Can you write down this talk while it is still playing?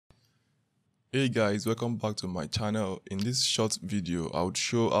Hey guys, welcome back to my channel. In this short video, I would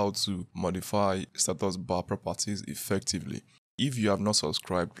show how to modify status bar properties effectively. If you have not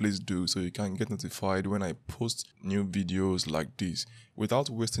subscribed, please do so you can get notified when I post new videos like this. Without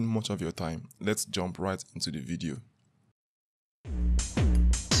wasting much of your time, let's jump right into the video.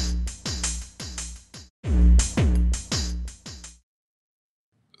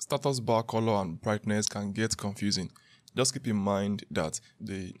 Status bar color and brightness can get confusing. Just keep in mind that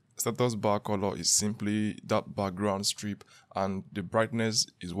the status bar color is simply that background strip, and the brightness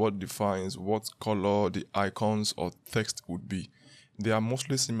is what defines what color the icons or text would be. They are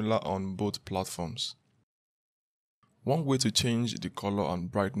mostly similar on both platforms. One way to change the color and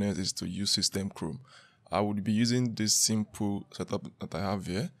brightness is to use Systemchrome. I would be using this simple setup that I have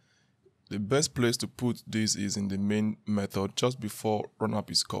here. The best place to put this is in the main method just before runup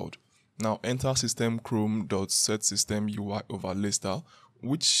is called. Now enter systemchrome.setSystemUI_style,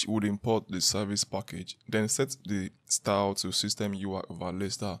 which would import the service package. Then set the style to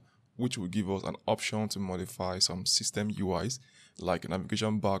SystemUI_style, which will give us an option to modify some system UIs like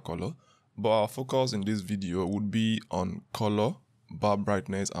navigation bar color. But our focus in this video would be on color, bar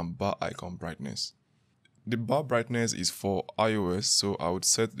brightness, and bar icon brightness. The bar brightness is for iOS, so I would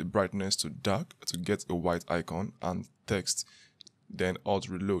set the brightness to dark to get a white icon and text, then alt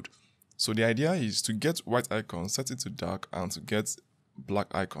reload. So the idea is to get white icon, set it to dark, and to get black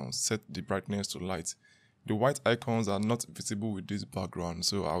icons, set the brightness to light. The white icons are not visible with this background,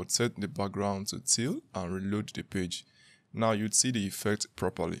 so I would set the background to teal and reload the page. Now you'd see the effect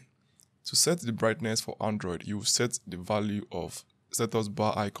properly. To set the brightness for Android, you set the value of status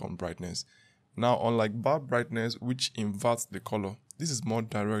bar icon brightness. Now, unlike bar brightness, which inverts the color, this is more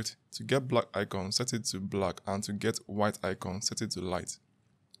direct. To get black icon, set it to black, and to get white icon, set it to light.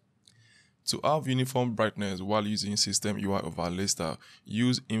 To have uniform brightness while using SystemUI_style,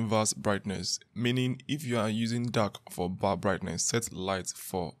 use inverse brightness, meaning if you are using dark for bar brightness, set light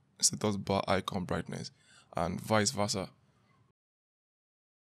for status bar icon brightness, and vice versa.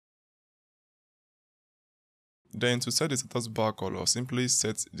 Then to set the status bar color, simply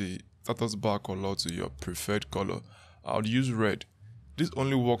set the status bar color to your preferred color. I would use red. This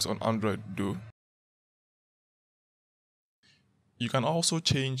only works on Android though. You can also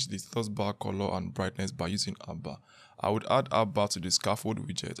change the status bar color and brightness by using AppBar. I would add AppBar to the scaffold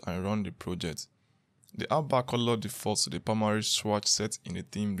widget and run the project. The AppBar color defaults to the primary swatch set in the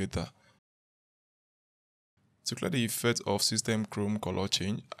theme data. To clear the effect of Systemchrome color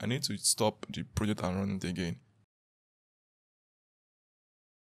change, I need to stop the project and run it again.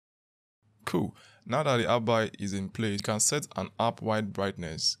 Cool. Now that the AppBar is in place, you can set an app wide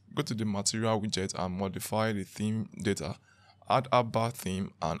brightness. Go to the material widget and modify the theme data. Add AppBar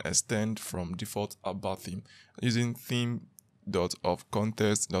theme and extend from default AppBar theme using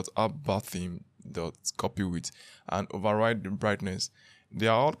theme.ofcontext.appbartheme.copywidth and override the brightness. They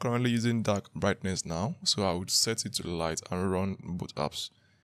are all currently using dark brightness now, so I would set it to light and run both apps.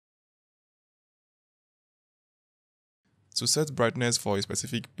 To set brightness for a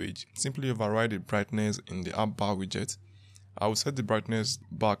specific page, simply override the brightness in the AppBar widget. I will set the brightness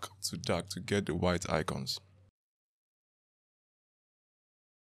back to dark to get the white icons.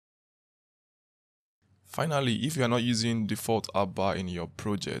 Finally, if you are not using default AppBar in your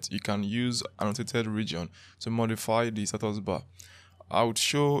project, you can use AnnotatedRegion to modify the status bar. I would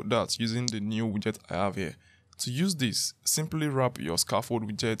show that using the new widget I have here. To use this, simply wrap your scaffold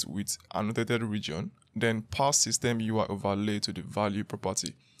widget with AnnotatedRegion, then pass system UI overlay to the value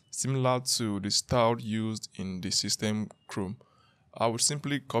property, similar to the style used in the Systemchrome. I would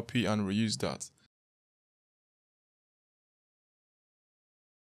simply copy and reuse that.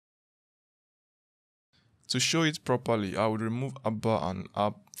 To show it properly, I would remove AppBar and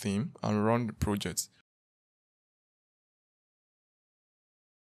app theme and run the project.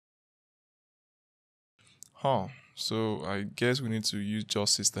 So I guess we need to use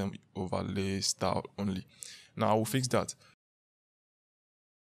just system overlay style only. Now I will fix that.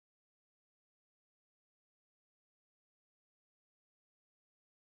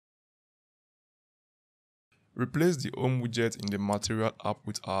 Replace the home widget in the material app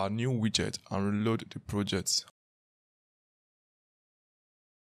with our new widget and reload the project.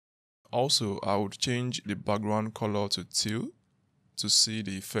 Also, I would change the background color to teal to see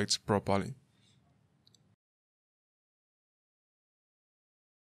the effect properly.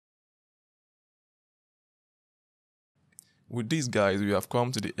 With this guys, we have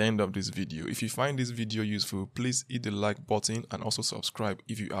come to the end of this video. If you find this video useful, please hit the like button and also subscribe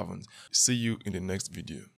if you haven't. See you in the next video.